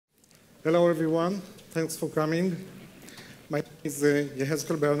Hello, everyone. Thanks for coming. My name is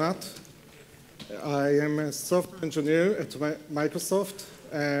Yehezkel Bernat. I am a software engineer at Microsoft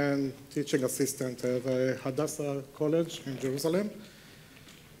and teaching assistant at Hadassah College in Jerusalem.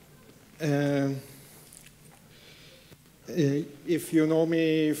 If you know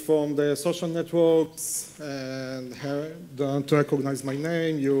me from the social networks and don't recognize my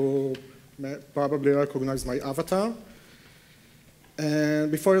name, you may probably recognize my avatar. And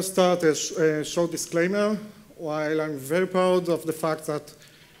before I start, a short disclaimer. While I'm very proud of the fact that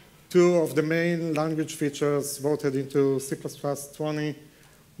two of the main language features voted into C++ 20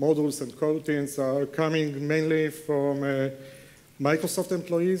 modules and coroutines are coming mainly from Microsoft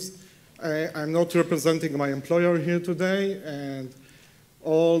employees, I'm not representing my employer here today, and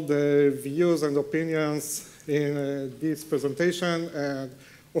all the views and opinions in this presentation, and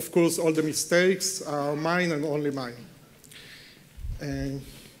of course all the mistakes are mine and only mine.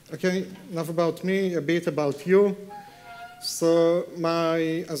 Okay, enough about me, a bit about you. So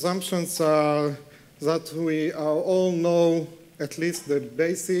my assumptions are that we all know at least the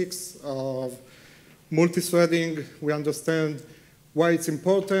basics of multi-threading. We understand why it's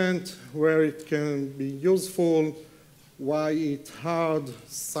important, where it can be useful, why it's hard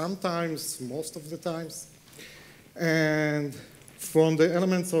sometimes, most of the times. And from the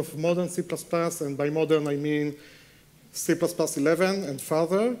elements of modern C++, and by modern I mean C++ 11 and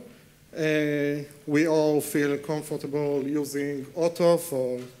further, we all feel comfortable using auto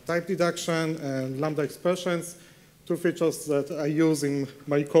for type deduction and lambda expressions, two features that I use in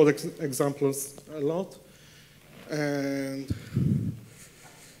my code examples a lot. And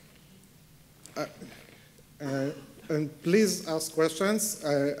please ask questions.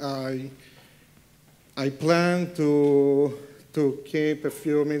 I plan to keep a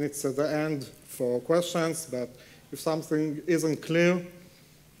few minutes at the end for questions, but if something isn't clear,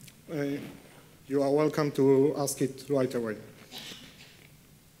 you are welcome to ask it right away.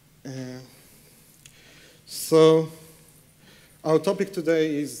 So our topic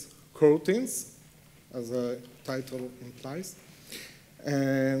today is coroutines, as the title implies.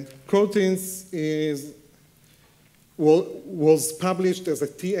 And coroutines was published as a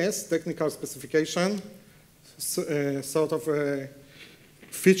TS, technical specification, sort of a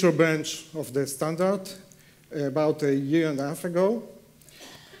feature branch of the standard, about a year and a half ago,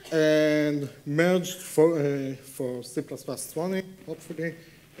 and merged for C++ 20, hopefully,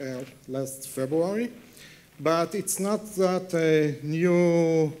 last February. But it's not that a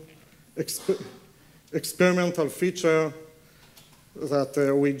new experimental feature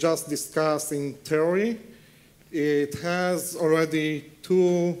that we just discussed in theory. It has already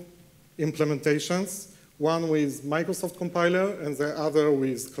two implementations, one with Microsoft compiler and the other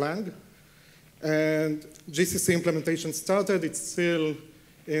with Clang. And GCC implementation started. It's still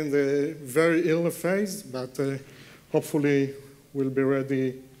in the very early phase, but hopefully will be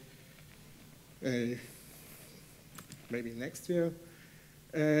ready maybe next year.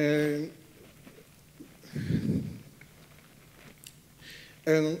 And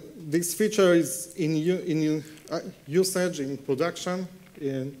this feature is in usage in production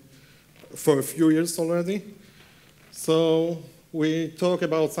for a few years already. So we talk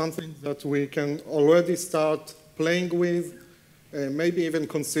about something that we can already start playing with, maybe even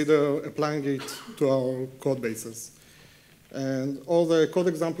consider applying it to our code bases. And all the code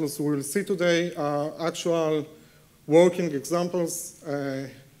examples we will see today are actual working examples.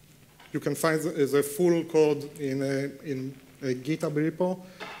 You can find the full code in a GitHub repo.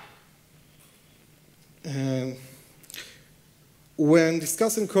 And when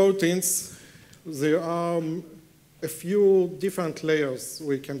discussing coroutines, there are a few different layers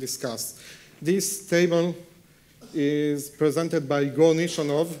we can discuss. This table is presented by Gor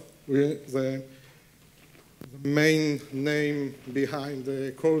Nishonov, the main name behind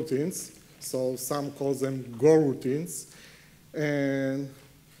the coroutines. So some call them Coroutines. And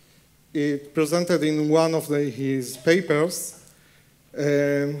it presented in one of his papers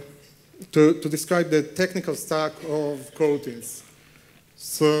to describe the technical stack of coroutines.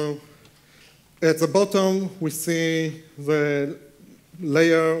 So at the bottom, we see the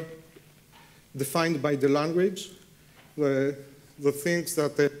layer defined by the language, the things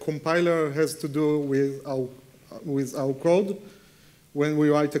that the compiler has to do with our code when we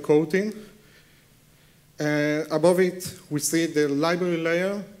write a coroutine. Above it, we see the library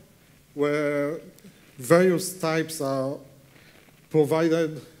layer, where various types are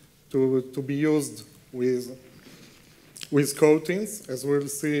provided to be used with coroutines. As we'll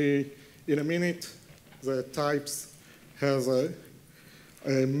see in a minute, the types has a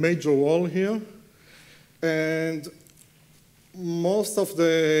major role here. And most of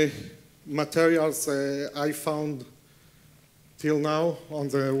the materials I found till now on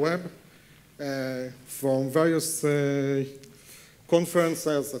the web from various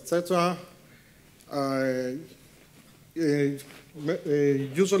conferences, etc.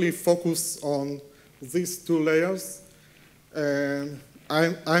 Usually focus on these two layers. And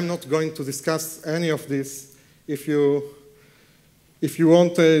I'm not going to discuss any of this. If you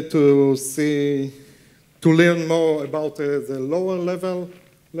wanted to learn more about the lower level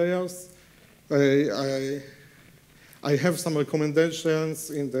layers, I have some recommendations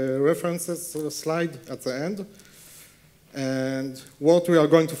in the references slide at the end. And what we are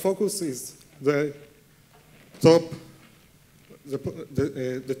going to focus is the top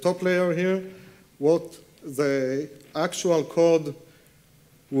layer here, what the actual code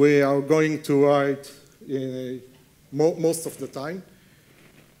we are going to write most of the time.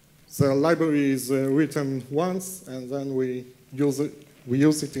 The library is written once, and then we use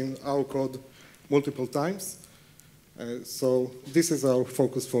it in our code multiple times. So this is our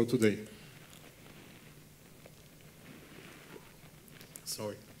focus for today.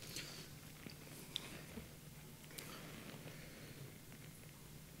 Sorry.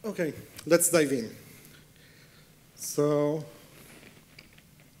 Okay, let's dive in. So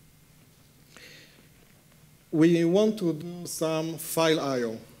we want to do some file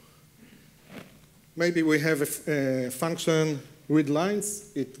I/O. Maybe we have a function read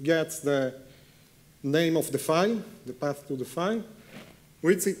lines. It gets the name of the file, the path to the file,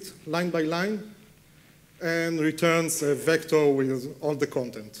 reads it line by line, and returns a vector with all the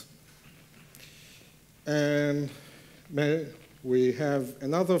content. And we have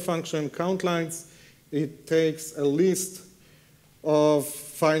another function, count lines. It takes a list of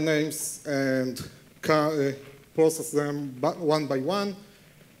file names and process them one by one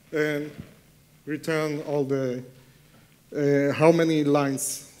and return all the how many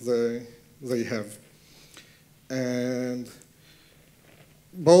lines they have. And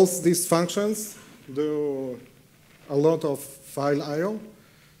both these functions do a lot of file I/O,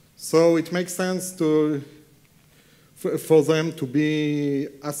 so it makes sense for them to be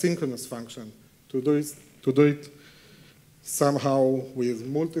asynchronous function, to do it somehow with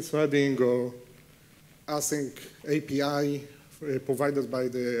multi-threading or async API provided by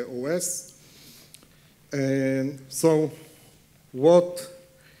the OS. And so what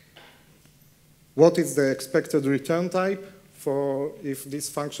is the expected return type for if these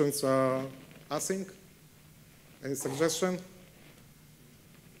functions are async? Any suggestion?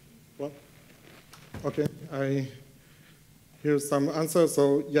 Well, okay, I hear some answers.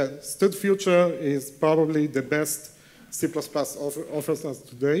 So yeah, std_future is probably the best C++ offers us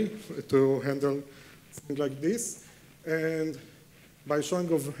today to handle things like this. And by showing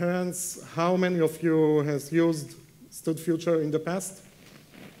of hands, how many of you has used std_future in the past?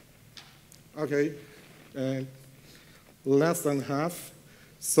 Okay, less than half.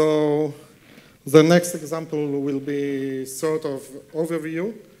 So the next example will be sort of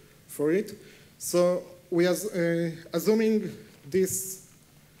overview for it. So we are assuming these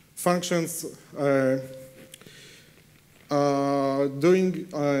functions are doing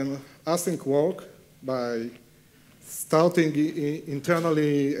async work by starting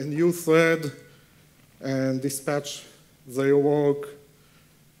internally a new thread and dispatch their work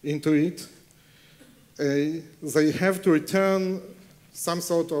into it. They have to return some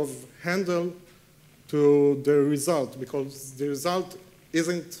sort of handle to the result because the result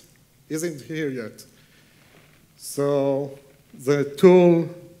isn't here yet. So the tool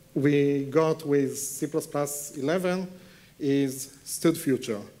we got with C++11 is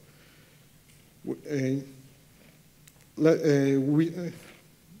std_future.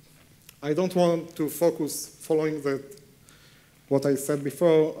 I don't want to focus following what I said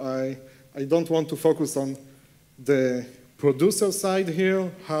before. I don't want to focus on the producer side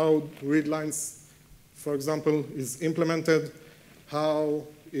here, how read lines, for example, is implemented, how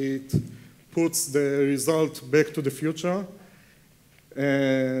it puts the result back to the future,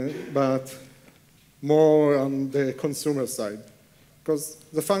 but more on the consumer side. Because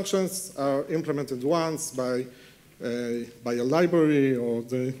the functions are implemented once by a library or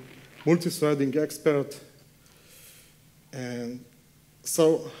the multi-threading expert. And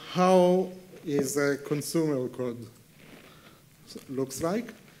so how is a consumer code looks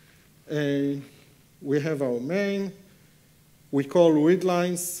like? We have our main. We call read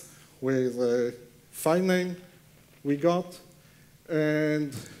lines with a file name we got.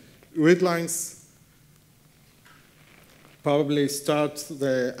 And read lines probably start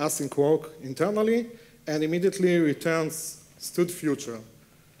the async work internally and immediately returns std_future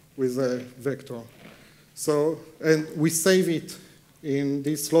with a vector. So, and we save it in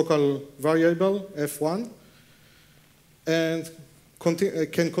this local variable, f1, and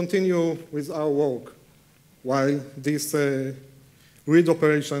can continue with our work while this read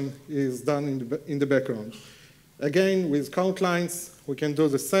operation is done in the background. Again, with count lines, we can do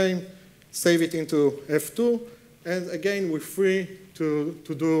the same, save it into f2, and again, we're free to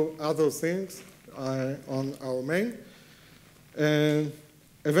do other things on our main. And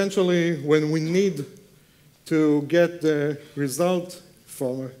eventually, when we need to get the result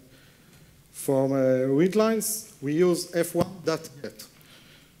from read lines, we use f1.get.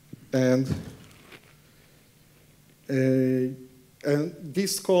 And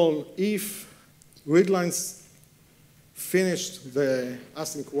this call, if read lines finished the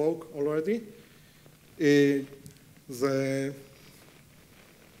async work already, the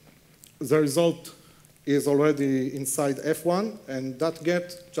result is already inside f1, and that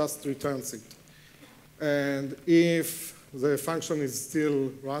get just returns it. And if the function is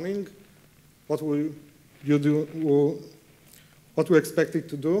still running, what we expect it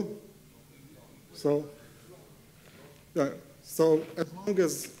to do? So as long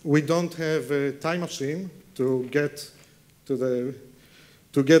as we don't have a time machine to get the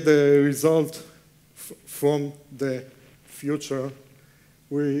result from the future,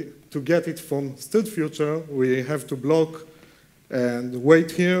 to get it from stood future, we have to block and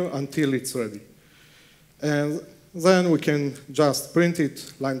wait here until it's ready. And then we can just print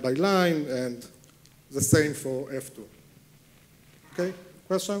it line by line, and the same for F2. Okay,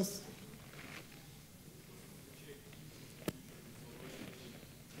 questions?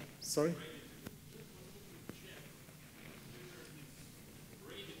 Sorry?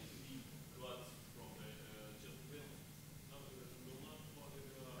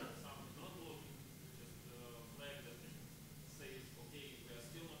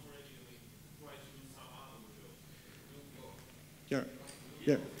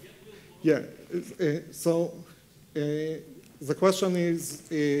 Yeah. So the question is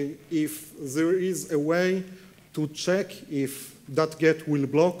if there is a way to check if that get will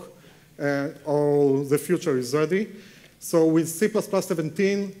block or the future is ready. So with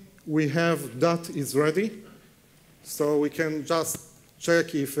C++17, we have that is ready. So we can just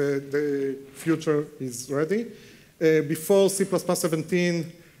check if the future is ready. Before C++17,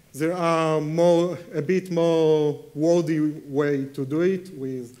 there are a bit more wordy way to do it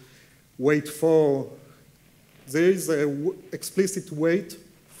with wait for. There is an explicit wait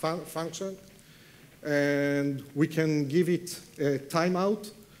function, and we can give it a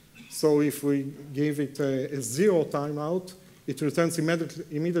timeout. So if we give it a 0 timeout, it returns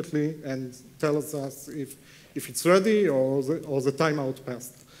immediately and tells us if it's ready or the timeout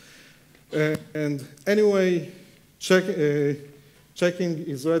passed. And anyway, checking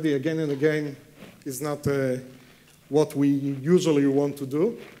is ready again and again is not what we usually want to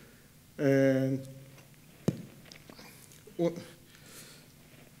do. And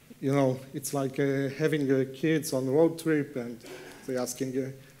you know, it's like having kids on a road trip and they're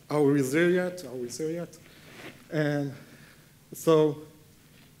asking, are we there yet? Are we there yet? And so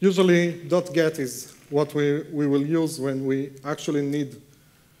usually .get is what we will use when we actually need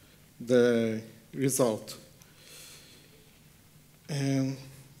the result. And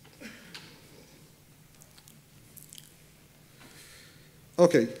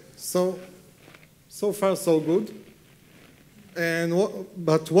okay, so far so good. And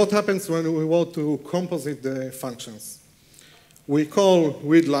but what happens when we want to composite the functions? We call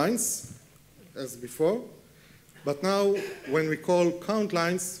read lines as before, but now when we call count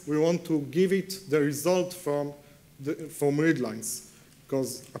lines, we want to give it the result from read lines,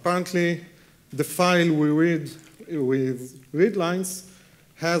 because apparently the file we read with read lines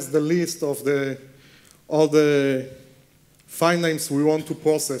has the list of all the file names we want to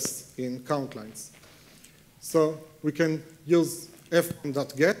process in count lines. So we can use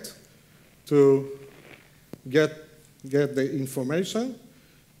f1.get to get the information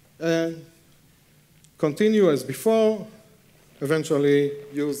and continue as before, eventually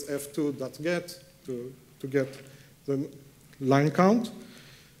use f2.get to get the line count.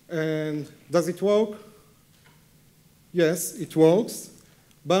 And does it work? Yes, it works,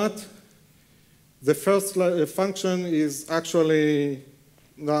 but the first function is actually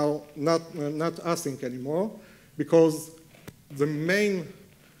now not async anymore, because the main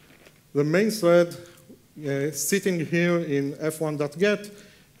thread sitting here in f1.get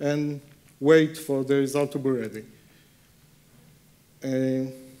and wait for the result to be ready.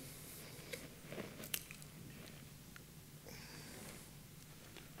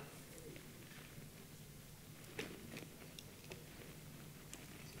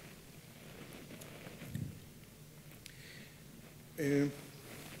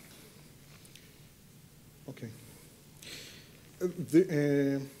 Okay.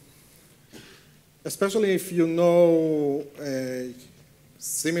 Especially if you know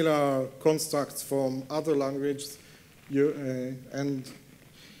similar constructs from other languages, and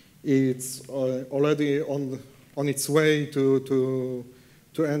it's already on its way to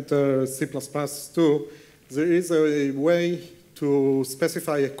enter C++ too, there is a way to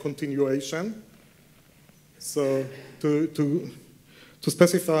specify a continuation. So to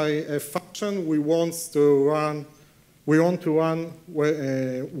specify a function we want to run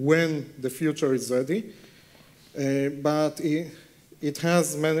when the future is ready, but it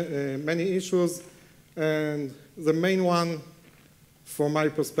has many issues, and the main one, from my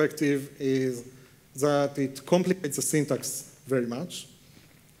perspective, is that it complicates the syntax very much.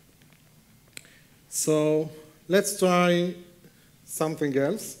 So let's try something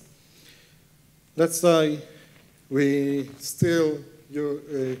else. Let's say we still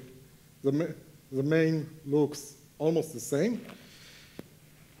the main looks almost the same,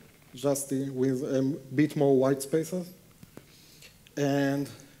 just with a bit more white spaces. And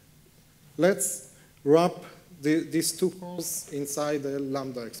let's wrap these two calls inside the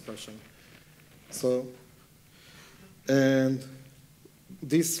lambda expression. So, and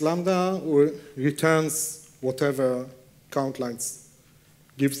this lambda returns whatever count lines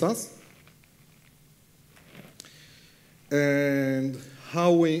gives us. And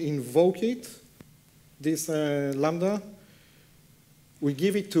how we invoke it, this lambda, we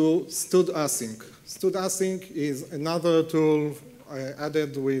give it to std_async. Std_async is another tool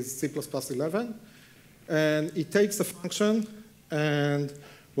added with C++11, and it takes a function and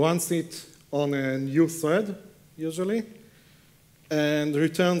runs it on a new thread, usually, and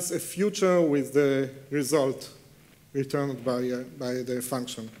returns a future with the result returned by the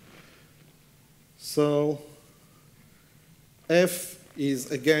function. So f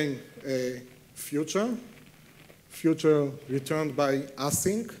is again a future returned by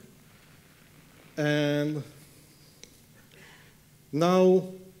async, and now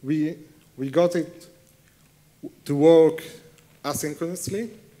we got it to work asynchronously,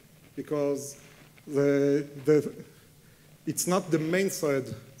 because it's not the main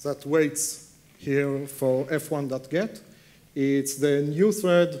thread that waits here for f1.get. It's the new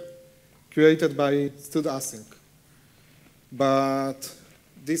thread created by std_async. But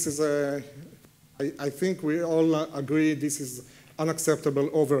this is I think we all agree this is unacceptable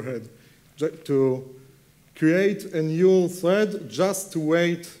overhead, to create a new thread just to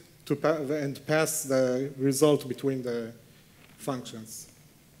wait and pass the result between the functions.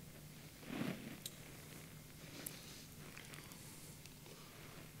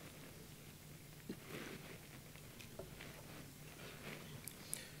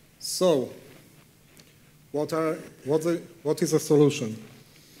 So, what is the solution?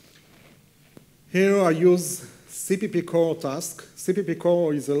 Here I use CPP core task. CPP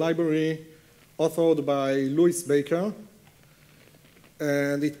core is a library authored by Louis Baker,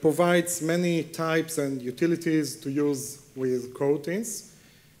 and it provides many types and utilities to use with coroutines.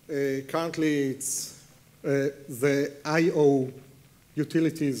 Currently, it's the I/O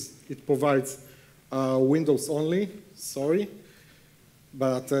utilities it provides are Windows only, sorry,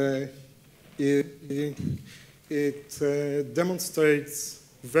 but it demonstrates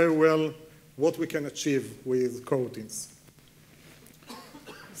very well what we can achieve with coroutines.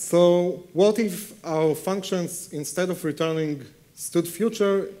 So what if our functions, instead of returning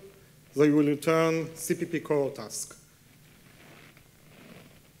std_future, they will return CPP core task?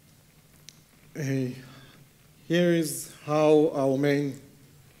 Here is how our main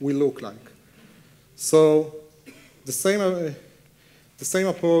will look like. So the same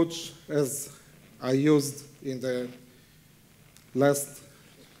approach as I used in the last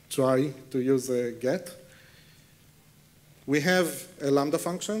try to use a get. We have a lambda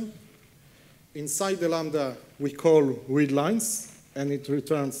function. Inside the lambda, we call read lines, and it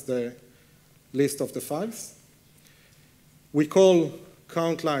returns the list of the files. We call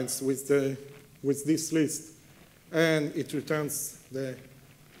count lines with this list, and it returns the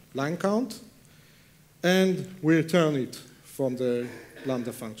line count, and we return it from the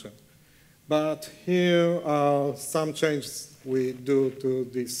lambda function. But here are some changes we do to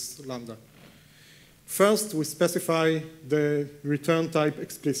this lambda. First, we specify the return type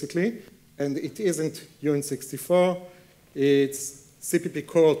explicitly, and it isn't uint64, it's CPP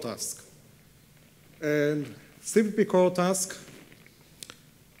core task. And CPP core task,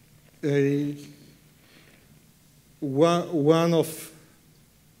 the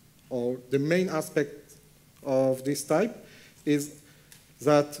main aspect of this type is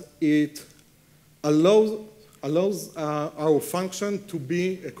that it allows our function to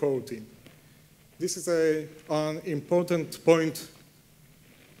be a coroutine. this is an important point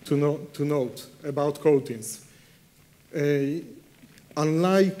to note about coroutines.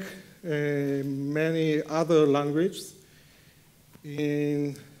 Unlike many other languages,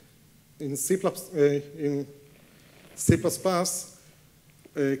 in C++,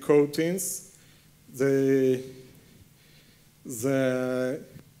 coroutines,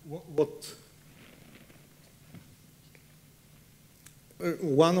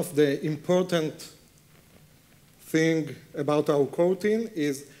 one of the important thing about our coroutine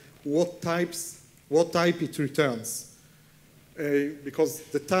is what type it returns, because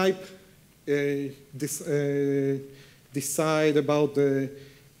the type decide about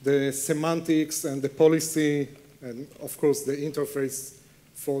the semantics and the policy, and of course the interface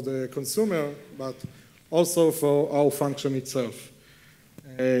for the consumer, but also for our function itself.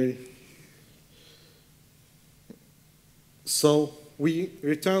 So we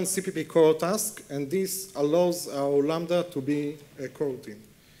return CPP core task, and this allows our Lambda to be a coroutine.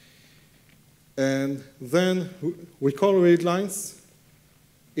 And then we call read lines.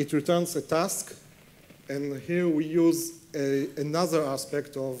 It returns a task, and here we use another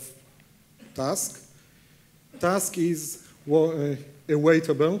aspect of task. Task is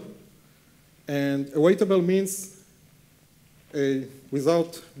awaitable, and awaitable means,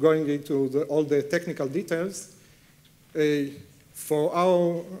 without going into all the technical details,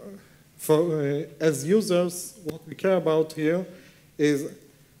 as users, what we care about here is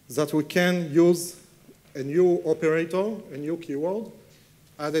that we can use a new operator, a new keyword,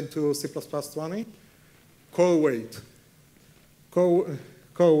 added to C++20, core weight.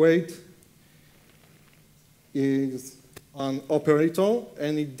 Core weight is an operator,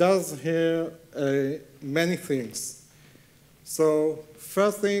 and it does here many things. So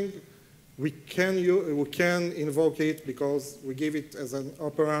first thing, we can invoke it because we give it as an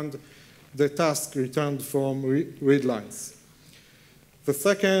operand the task returned from read lines. The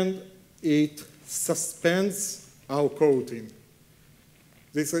second, it suspends our coroutine.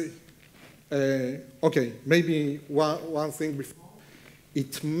 This is, okay, maybe one thing before.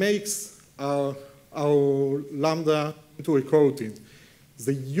 It makes our Lambda into a coroutine.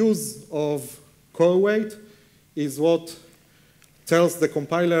 The use of core weight is what tells the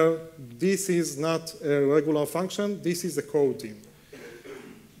compiler, this is not a regular function, this is a coroutine.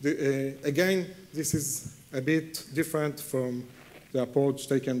 Again, this is a bit different from the approach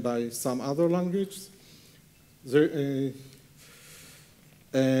taken by some other languages.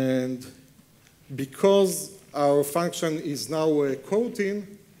 And because our function is now a coroutine,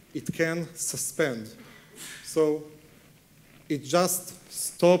 it can suspend. So it just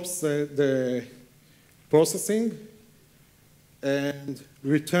stops the processing and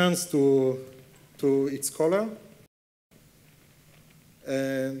returns to its caller.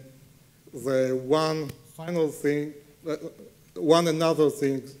 And the one another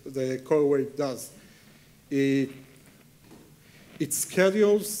thing the core weight does, it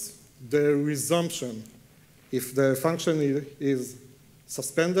schedules the resumption. If the function is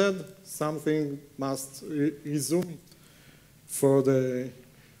suspended, something must resume for the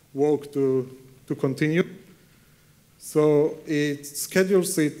work to continue. So it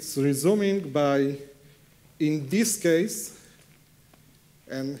schedules its resuming by, in this case,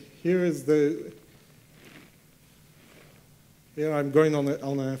 and here I'm going on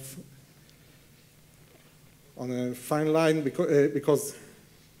a fine line because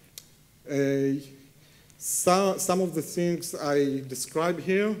some of the things I describe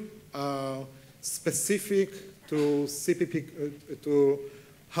here are specific to CPP, to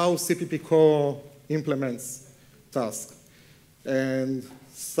how CPP core implements tasks. And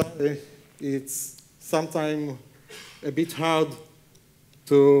it's sometimes a bit hard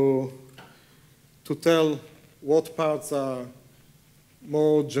to tell what parts are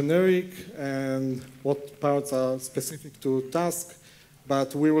more generic and what parts are specific to task,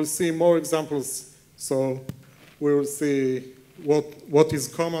 but we will see more examples, so we will see what is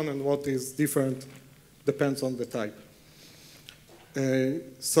common and what is different, depends on the type.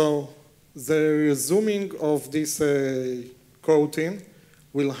 So the resuming of this coroutine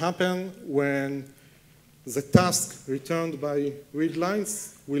will happen when the task returned by read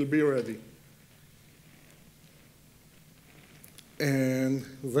lines will be ready. And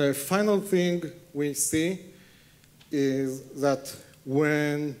the final thing we see is that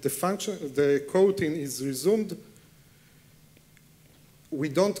when the coroutine is resumed, we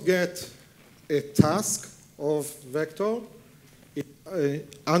don't get a task of vector. It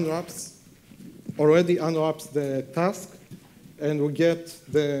already unwraps the task, and we get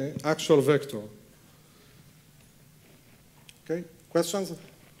the actual vector. Okay, questions?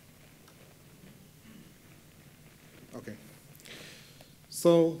 Okay.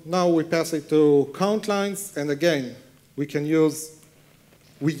 So now we pass it to count lines, and again, we use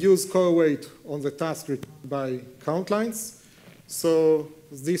correlate on the task returned by count lines. So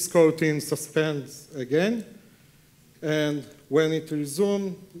this coroutine suspends again, and when it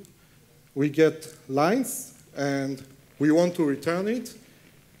resumes, we get lines, and we want to return it,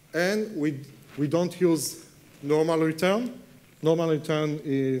 and we don't use normal return. Normal return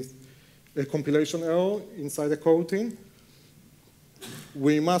is a compilation error inside a coroutine.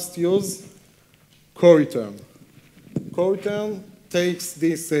 We must use coreturn. Coreturn takes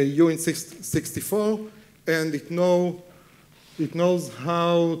this uint64, and it knows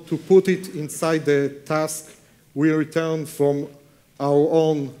how to put it inside the task we return from our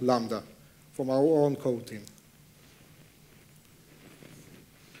own lambda, from our own coroutine.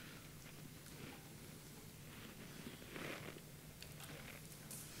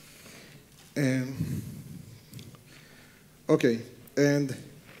 Okay, and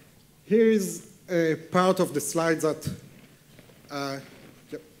here is a part of the slide that,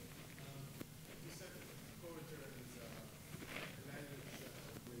 yep.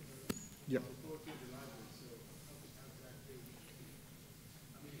 Yeah.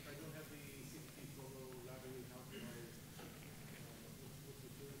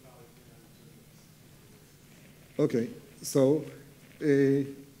 Okay, so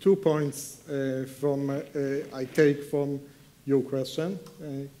 2 points I take from your question.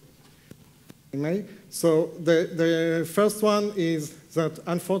 So the first one is that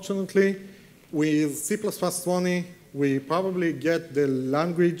unfortunately with C++20 we probably get the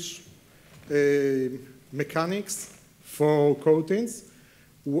language mechanics for coroutines,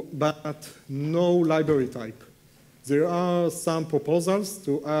 but no library type. There are some proposals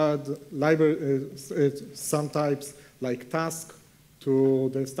to add some types like task to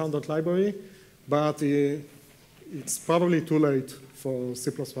the standard library, but it's probably too late for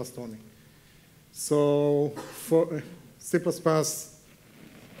C++20. So for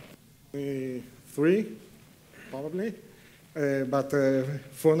C++3, probably, but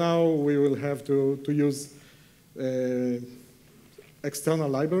for now we will have to use external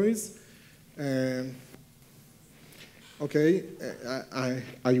libraries. Okay,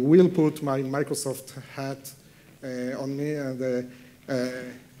 I will put my Microsoft hat on me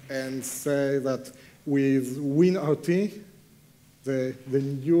and say that with WinRT, the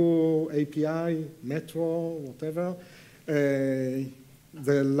new API, Metro, whatever,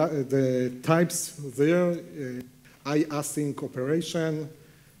 the types there, async operation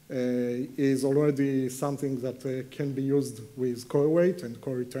is already something that can be used with coreWait and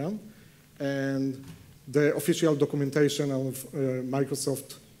coreturn. And the official documentation of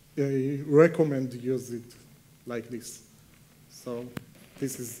Microsoft recommend use it like this. So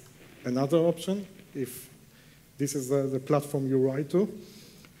this is another option if this is the platform you write to.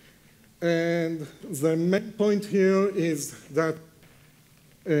 And the main point here is that,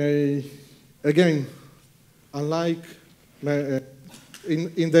 again, unlike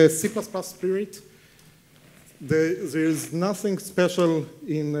in the C++ spirit, there is nothing special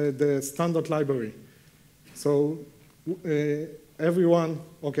in the standard library. So everyone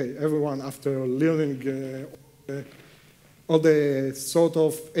after learning all the sort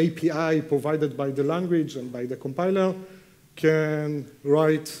of API provided by the language and by the compiler can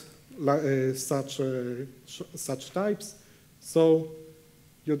write such types. So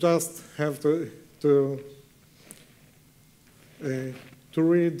you just have to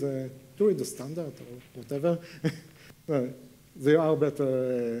read the standard or whatever. There are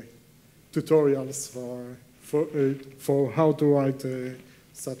better tutorials for how to write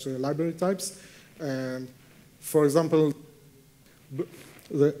such library types. For example,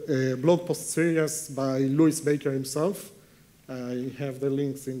 the blog post series by Louis Baker himself. I have the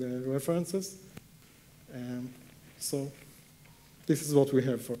links in the references. So this is what we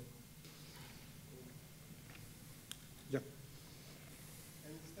have for. Yeah. I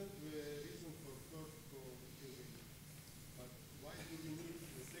understand the reason for first for using, but why do we need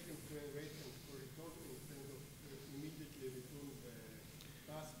the second generation for return instead of immediately return the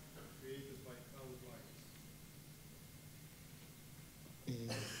task created by count lines?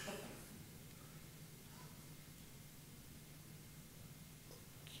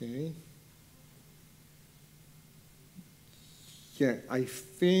 Okay. Yeah, I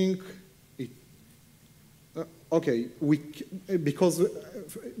think it. Okay, because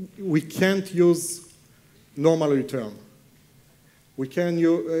we can't use normal return. We can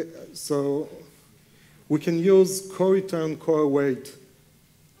use so we can use coreturn coreWait.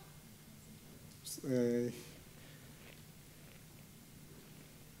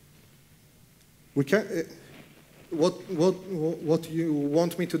 We can. what you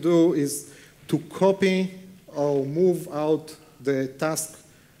want me to do is to copy or move out the task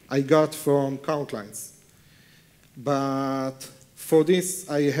I got from count lines. But for this,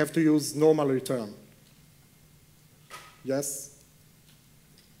 I have to use normal return. Yes?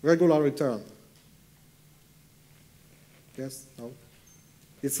 Regular return. Yes? No?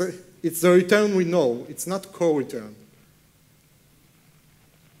 It's the return we know. It's not co-return.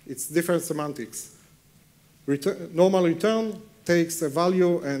 It's different semantics. Normal return takes a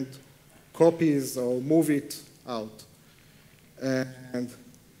value and copies or move it out. And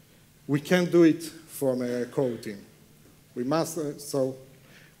we can't do it from a coroutine. We must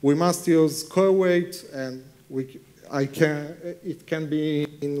use core weight, and it can be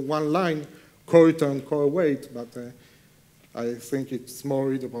in one line, core return, core weight, but I think it's more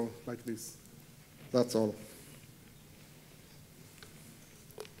readable like this. That's all.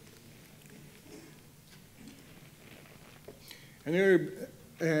 Anyway,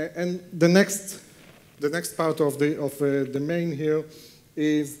 and the next part of the main here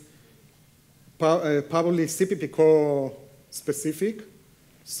is probably CPP core specific.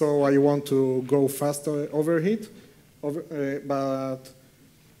 So I want to go faster overheat, but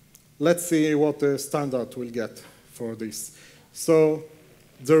let's see what the standard will get for this. So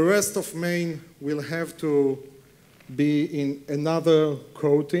the rest of main will have to be in another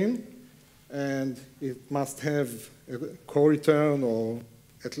coroutine, and it must have a core return or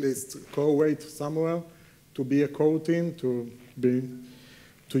at least core weight somewhere to be a coroutine to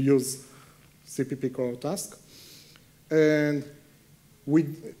use CPP core task. And we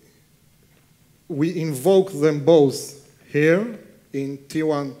invoke them both here in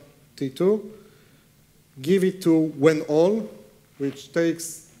T1, T2, give it to when all, which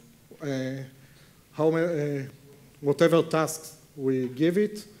takes whatever tasks we give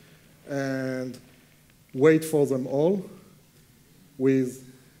it, and wait for them all with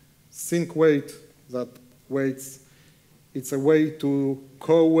sync wait that waits. It's a way to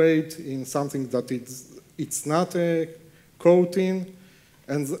co-wait in something that it's not a coroutine,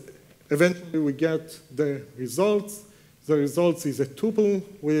 and eventually we get the results. The results is a tuple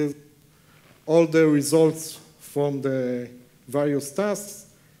with all the results from the various tasks.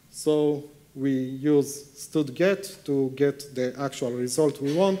 So we use std_get to get the actual result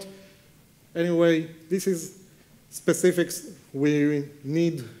we want. Anyway, this is specifics we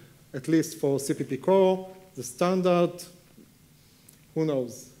need at least for CPP core. The standard, who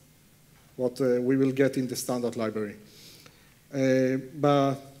knows what we will get in the standard library.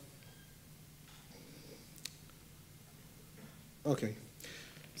 Okay,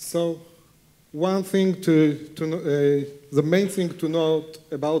 so one thing the main thing to note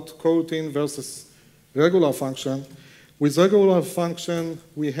about coroutine versus regular function, with regular function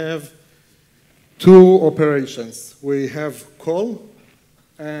we have two operations. We have call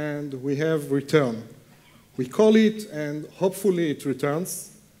and we have return. We call it and hopefully it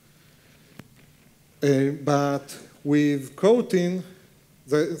returns. But with coroutine,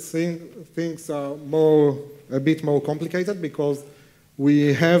 things are a bit more complicated because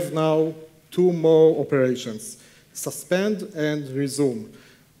we have now two more operations, suspend and resume.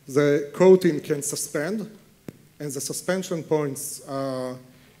 The coroutine can suspend, and the suspension points are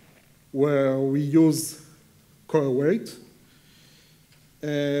where we use core weight.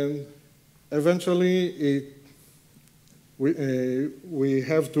 And eventually, we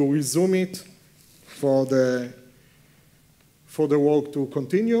have to resume it for the work to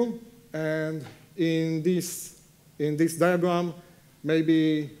continue. And in this diagram,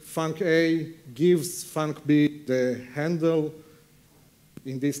 maybe func A gives func B the handle.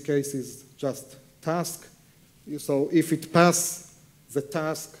 In this case, is just task. So if it passes the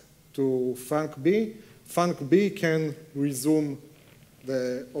task to func B can resume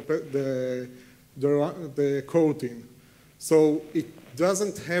the coroutine. So it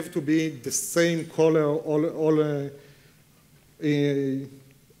doesn't have to be the same color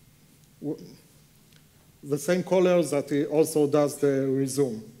the same color that it also does the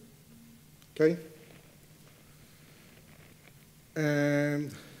resume. Okay?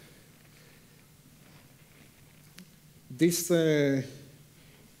 And this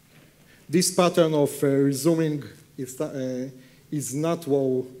pattern of resuming is not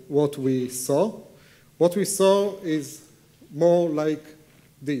what we saw. What we saw is more like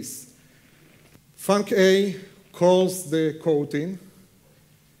this. Func A calls the coroutine,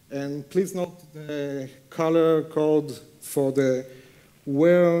 and please note the color code for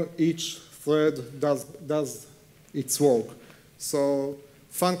where each thread does its work. So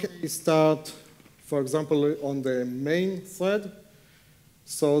func A start, for example, on the main thread.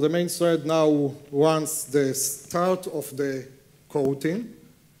 So the main thread now runs the start of the coroutine.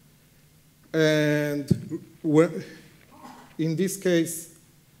 And in this case,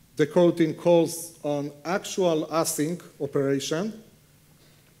 the coroutine calls on actual async operation.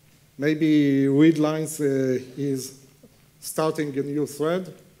 Maybe read lines is starting a new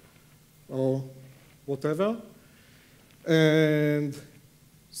thread or whatever. And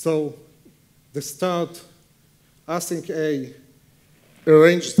so the start async A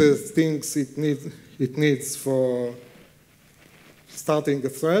arrange the things it needs for starting a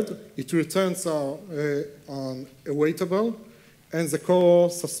thread. It returns on awaitable, and the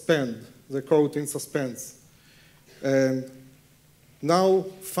coroutine suspends. And now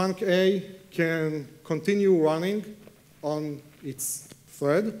func A can continue running on its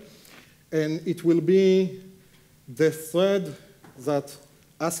thread, and it will be the thread that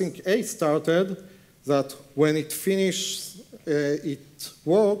async A started, that when it finishes its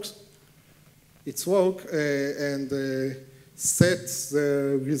work and sets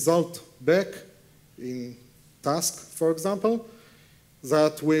the result back in task, for example,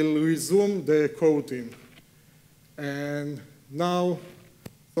 that will resume the coroutine. And now,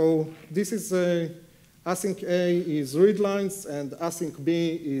 so this is async A is read lines and async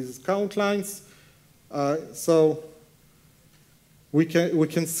B is count lines. So we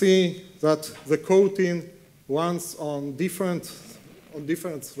can see that the coroutine runs on different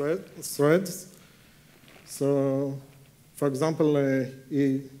threads. So, for example,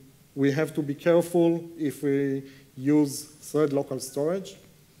 we have to be careful if we use thread local storage.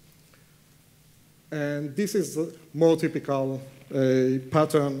 And this is a more typical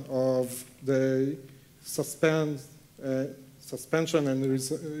pattern of the suspension and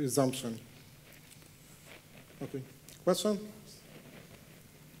resumption. Okay, question?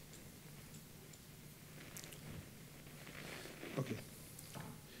 Okay.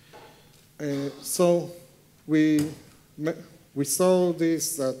 So we saw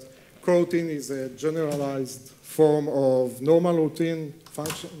this, that coroutine is a generalized form of normal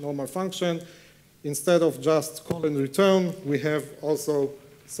function. Instead of just call and return, we have also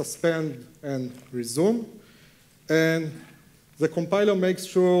suspend and resume. And the compiler makes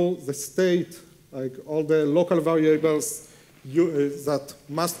sure the state, like all the local variables that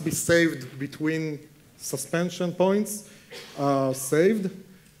must be saved between suspension points are saved.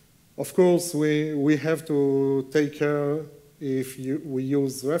 Of course, we have to take care if we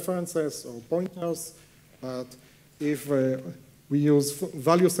use references or pointers, but if we use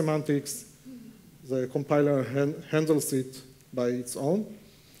value semantics, the compiler handles it by its own.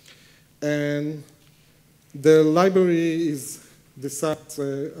 And the library decides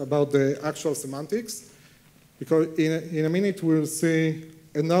about the actual semantics, because in a minute we'll see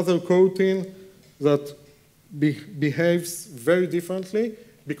another coroutine that behaves very differently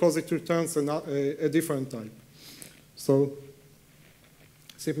because it returns a different type. So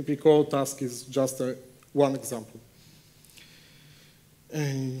CPP core task is just one example.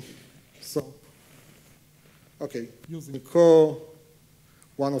 So, okay, using core,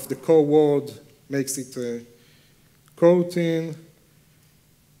 one of the core words makes it a coroutine.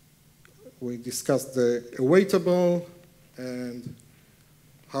 We discussed the awaitable and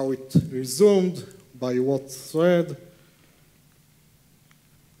how it resumed, by what thread.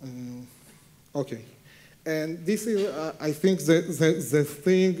 Okay, and this is, I think, the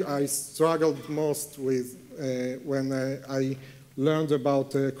thing I struggled most with when I learned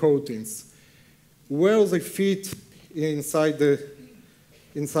about coroutines. Where they fit inside the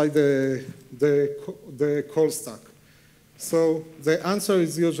call stack. So the answer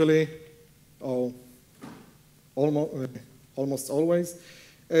is usually, almost always,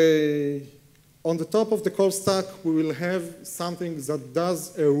 on the top of the call stack, we will have something that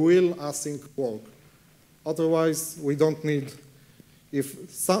does a real async work. Otherwise, we don't need, if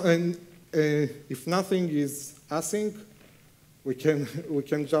nothing is async, we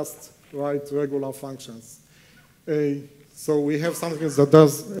can just write regular functions. So we have something that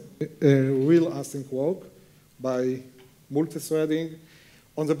does real async work by multi-threading.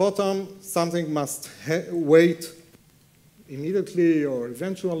 On the bottom, something must wait immediately or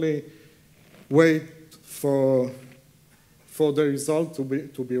eventually, wait for the result to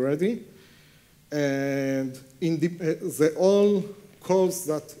be ready. And all calls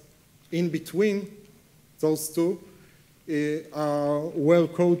that in between those two are where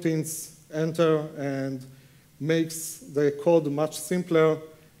coroutines enter and makes the code much simpler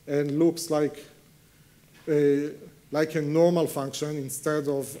and looks like a normal function instead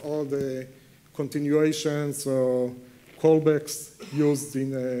of all the continuations or callbacks used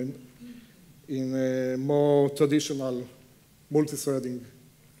in a more traditional multi-threading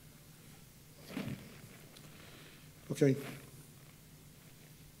Okay.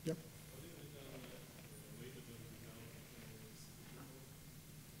 Yeah.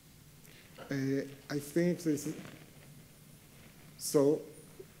 I think this is, so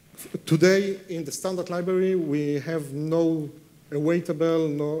today in the standard library we have no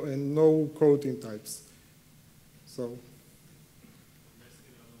awaitable and no coroutine types. So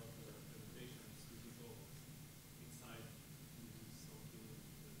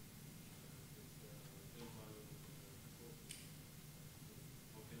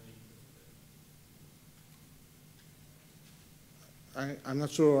I'm not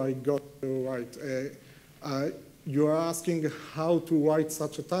sure I got it right. You are asking how to write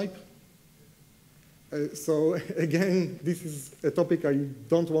such a type? So again, this is a topic I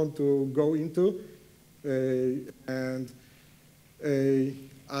don't want to go into. And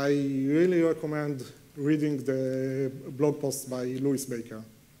I really recommend reading the blog post by Louis Baker.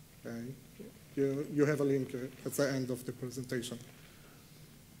 You have a link at the end of the presentation.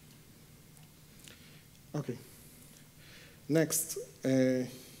 Okay. Next,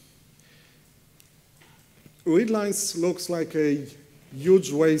 read lines looks like a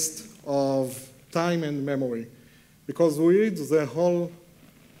huge waste of time and memory because we read the whole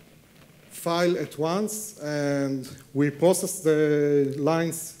file at once and we process the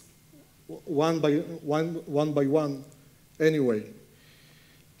lines one by one anyway.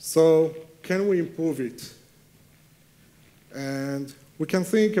 So can we improve it? And we can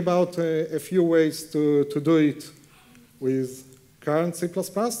think about a few ways to do it with current C++,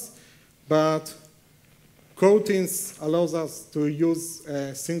 but Coroutines allows us to use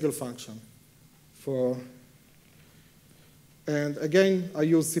a single function for, and again, I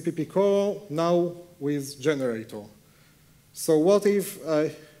use CPP core now with generator. So what if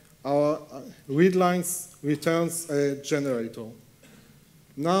our read lines returns a generator?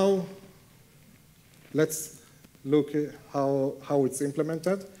 Now, let's look at how it's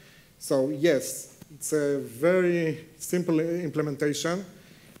implemented. So yes, it's a very simple implementation.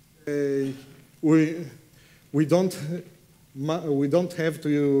 We don't have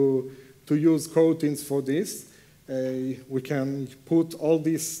to use coroutines for this. We can put all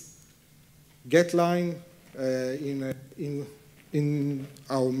this get line in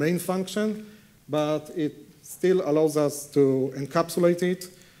our main function, but it still allows us to encapsulate it.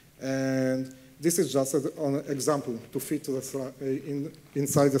 And this is just an example to fit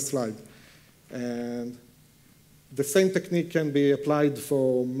inside the slide. And the same technique can be applied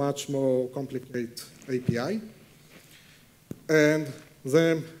for much more complicated API. And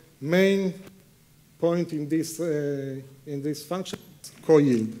the main point in this function is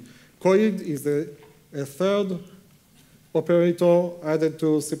co-yield. Co-yield is a third operator added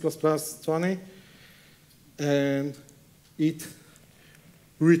to C++20, and it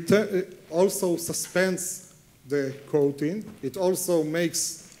also suspends the coroutine. It also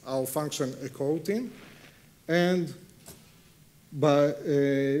makes our function a coroutine, and but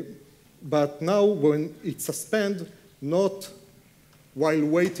now when it suspends, not while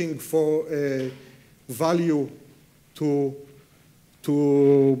waiting for a value to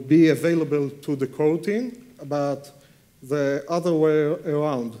be available to the coroutine, but the other way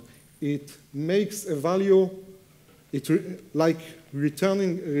around. It makes a value, like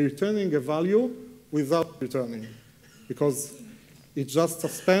returning a value without returning, because it just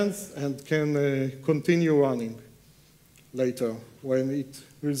suspends and can continue running later when it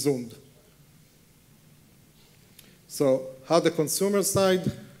resumed. So how the consumer side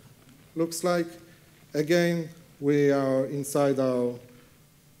looks like. Again, we are inside our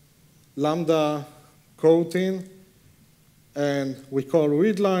Lambda coroutine, and we call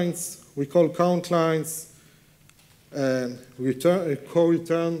read lines, we call count lines, and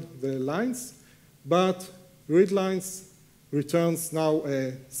co-return the lines. But read lines returns now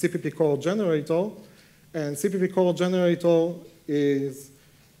a CPP core generator, and CPP core generator is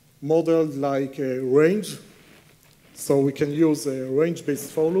modeled like a range. So we can use a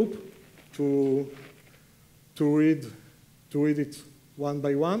range-based for loop to read it one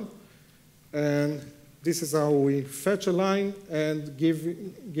by one. And this is how we fetch a line and give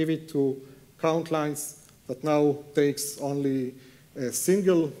it to count lines that now takes only a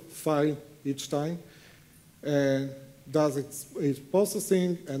single file each time and does its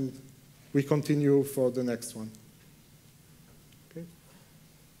processing, and we continue for the next one. Okay.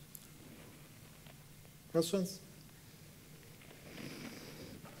 Questions?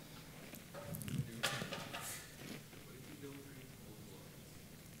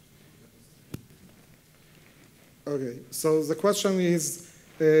 Okay, so the question is,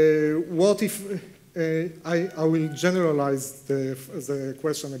 what if, I will generalize the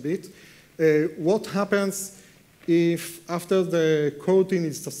question a bit. What happens if after the coroutine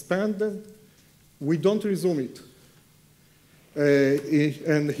is suspended, we don't resume it.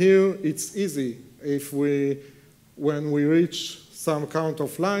 And here it's easy. When we reach some count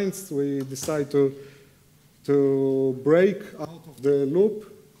of lines, we decide to break out of the loop.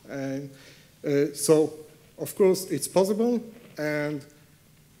 And so, of course, it's possible. And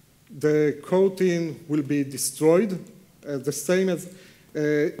the coroutine will be destroyed, the same as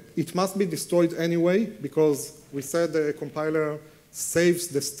it must be destroyed anyway, because we said the compiler saves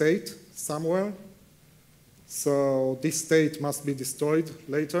the state somewhere. So this state must be destroyed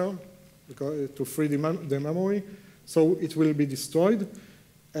later to free the memory. So it will be destroyed.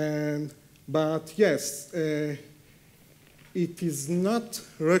 But yes, it is not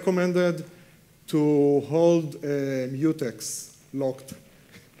recommended to hold mutex locked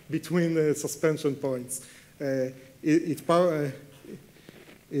between the suspension points.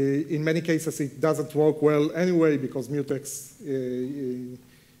 In many cases, it doesn't work well anyway because mutex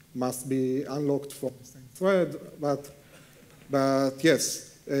must be unlocked from the same thread. But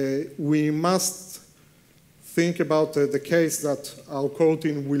yes, we must think about the case that our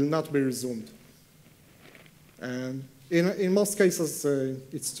coroutine will not be resumed. And in most cases,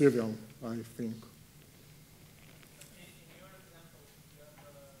 it's trivial, I think.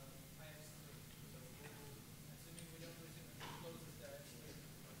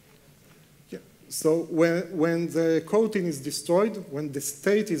 So when the coroutine is destroyed, when the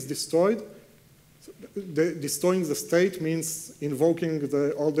state is destroyed, destroying the state means invoking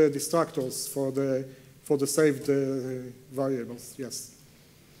all the destructors for the saved variables. Yes.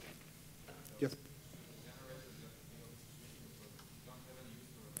 Yes.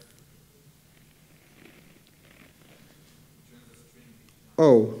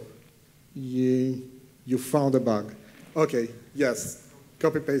 Oh, you found a bug. Okay. Yes.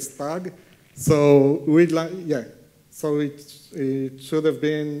 Copy-paste bug. So so it should have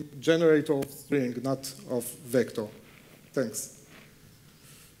been generator of string, not of vector. Thanks.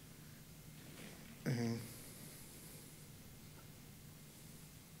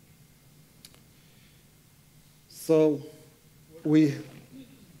 So we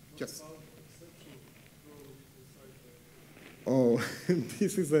yes. Oh,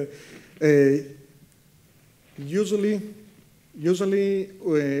 this is usually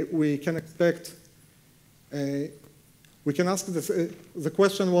we can expect, we can ask the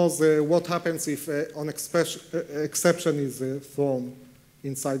question was what happens if an exception is thrown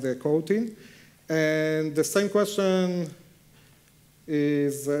inside the coroutine. And the same question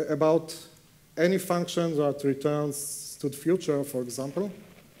is about any function that returns to the future, for example,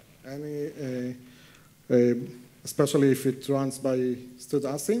 especially if it runs by std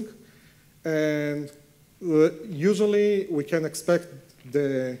async. And usually, we can expect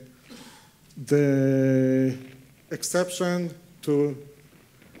the exception to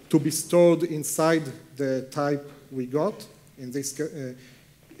be stored inside the type we got. In this case,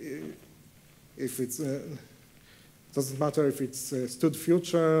 if it's doesn't matter if it's std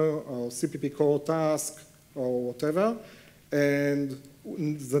future or CPP core task or whatever. And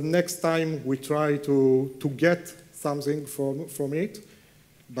the next time we try to get something from it,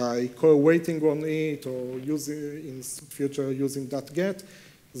 by waiting on it or using in future using that get,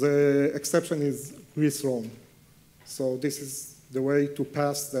 the exception is rethrown. So this is the way to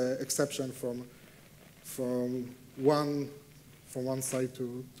pass the exception from one side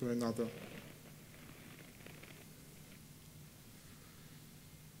to another.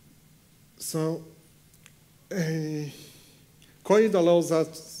 So Coid allows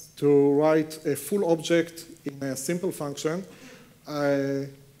us to write a full object in a simple function.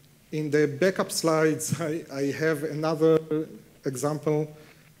 In the backup slides, I have another example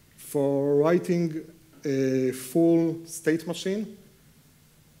for writing a full state machine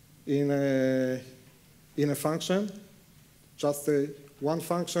in a function, just one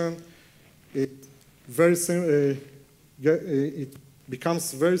function. It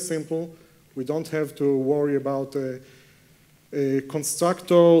becomes very simple. We don't have to worry about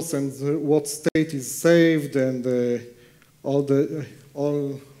constructors and what state is saved and all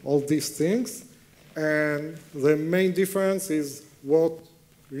these things. And the main difference is what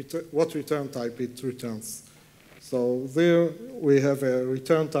return type it returns. So there we have a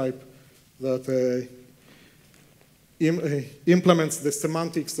return type that implements the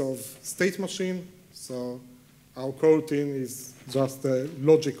semantics of state machine. So our coroutine is just the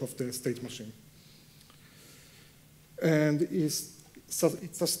logic of the state machine. And it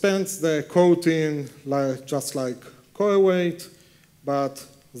suspends the coroutine just like coawait, but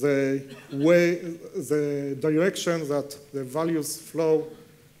the direction that the values flow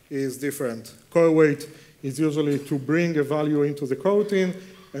is different. Coawait is usually to bring a value into the coroutine,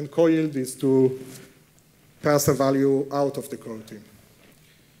 and co-yield is to pass a value out of the coroutine.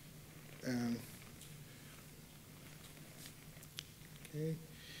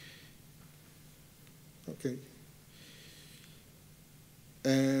 Okay.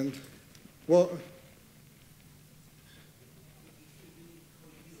 And well,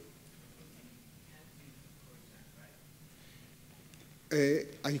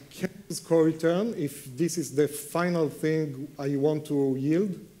 I can use co-return if this is the final thing I want to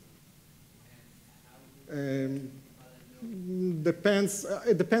yield. It depends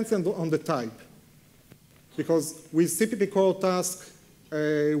on the type. Because with CPP call task,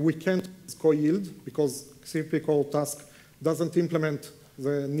 we can't use co-yield because CPP call task doesn't implement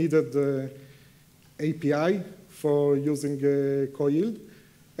the needed API for using co-yield.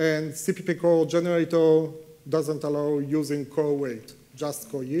 And CPP call generator doesn't allow using co-weight, just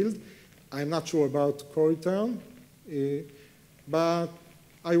co-yield. I'm not sure about co-return, but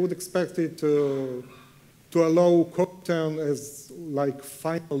I would expect it to allow co-return as like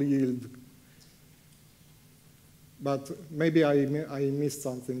final yield. But maybe I missed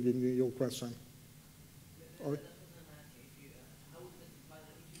something in your question. Or,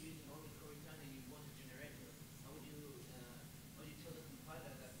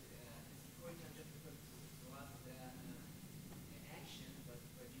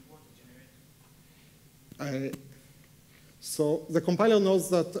 so the compiler knows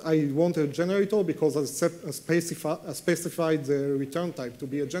that I want a generator because I specified the return type to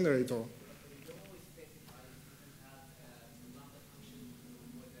be a generator.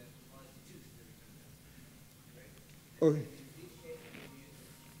 Okay.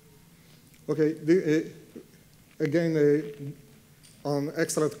 Okay. Again, an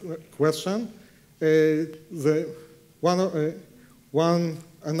excellent question.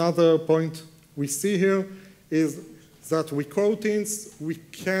 Another point we see here is that with coroutines, we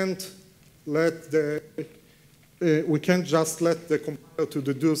can't just let the compiler to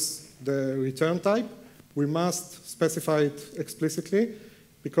deduce the return type. We must specify it explicitly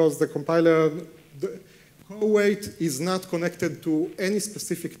because the compiler, the co-weight is not connected to any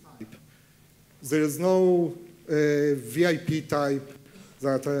specific type. There is no VIP type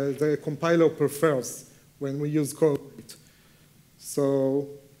that the compiler prefers when we use co-weight. So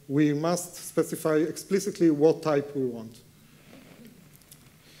we must specify explicitly what type we want.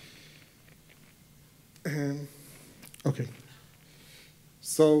 Okay.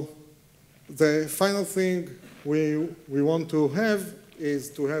 So the final thing we want to have is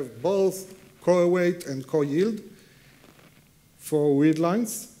to have both co-weight and co-yield for read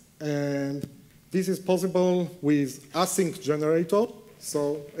lines. And this is possible with async generator.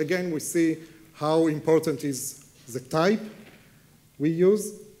 So again, we see how important is the type we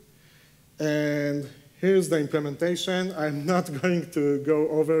use. And here's the implementation. I'm not going to go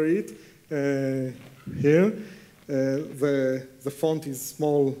over it here. The font is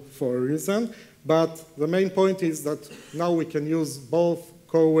small for a reason. But the main point is that now we can use both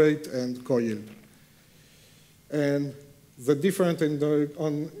co-weight and co-yield. And the difference in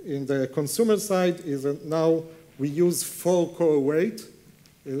the consumer side is that now we use 4 co-weight,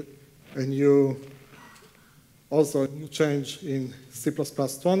 and you also a new change in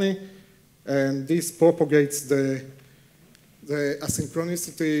C++20, and this propagates the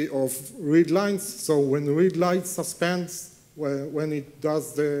asynchronicity of read lines. So when read line suspends, when it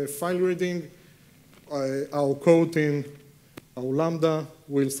does the file reading, our coroutine, our lambda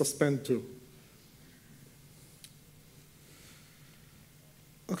will suspend too.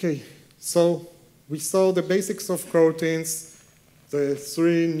 Okay, so we saw the basics of coroutines, the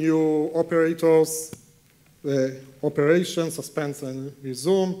 3 new operators, the operation, suspense, and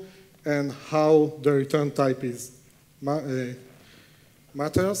resume, and how the return type is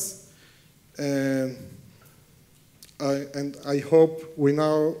matters. And I hope we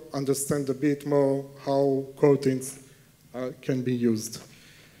now understand a bit more how coroutines can be used.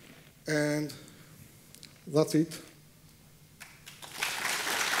 And that's it.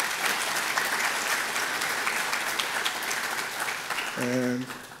 And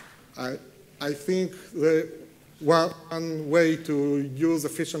I think the one way to use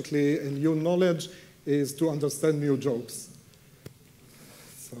efficiently and new knowledge is to understand new jokes.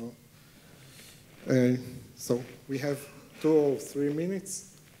 So we have 2 or 3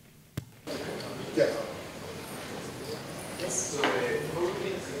 minutes. Yeah. Yes. So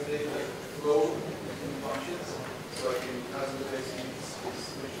coroutines they flow functions. So I can calculate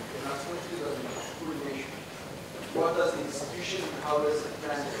coordination. What does the institution, how does it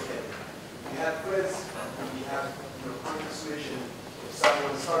translate? We have threads, and we have conversation. If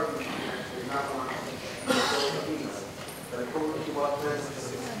someone is starting, we have one. according to what has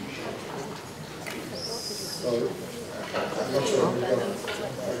this execution? Sorry. I'm not sure.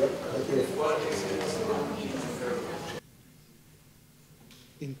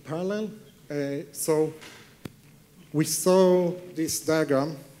 In parallel, so we saw this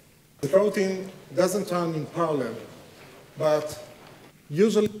diagram. The coroutine doesn't run in parallel, but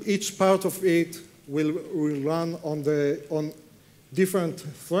usually each part of it will run on different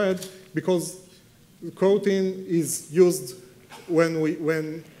thread because the coroutine is used when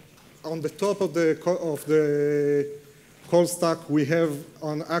on the top of the call stack we have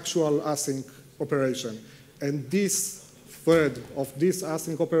an actual async operation, and this thread of this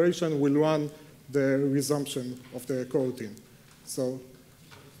async operation will run the resumption of the coroutine. So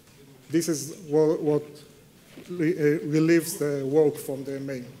this is what relieves the work from the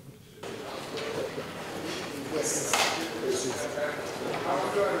main. Yes. How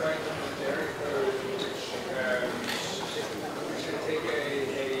do I write the generic code which can take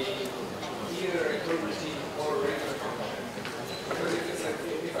either a coroutine or a regular function?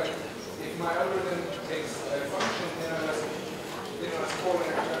 Because if my algorithm takes a function, then I must call it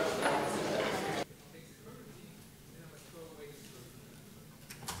and adjust the syntax.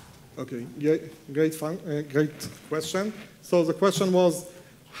 Okay, yeah, great question. So the question was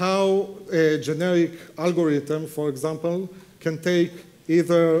how a generic algorithm, for example, can take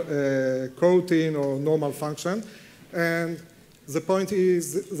either a coroutine or normal function. And the point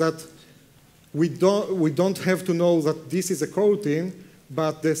is that we don't have to know that this is a coroutine,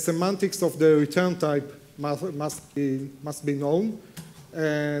 but the semantics of the return type must be known.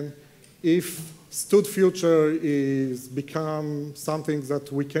 And if std_future is become something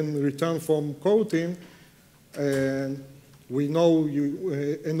that we can return from coroutine, and we know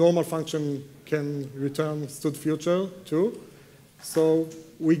a normal function can return std_future too. So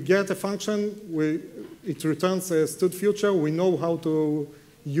we get a function, it returns a std_future. We know how to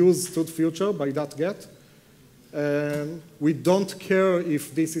use std_future by that get. And we don't care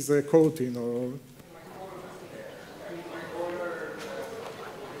if this is a coroutine or.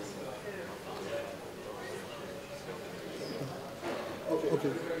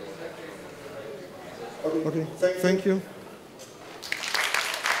 Okay. Okay. Thank you.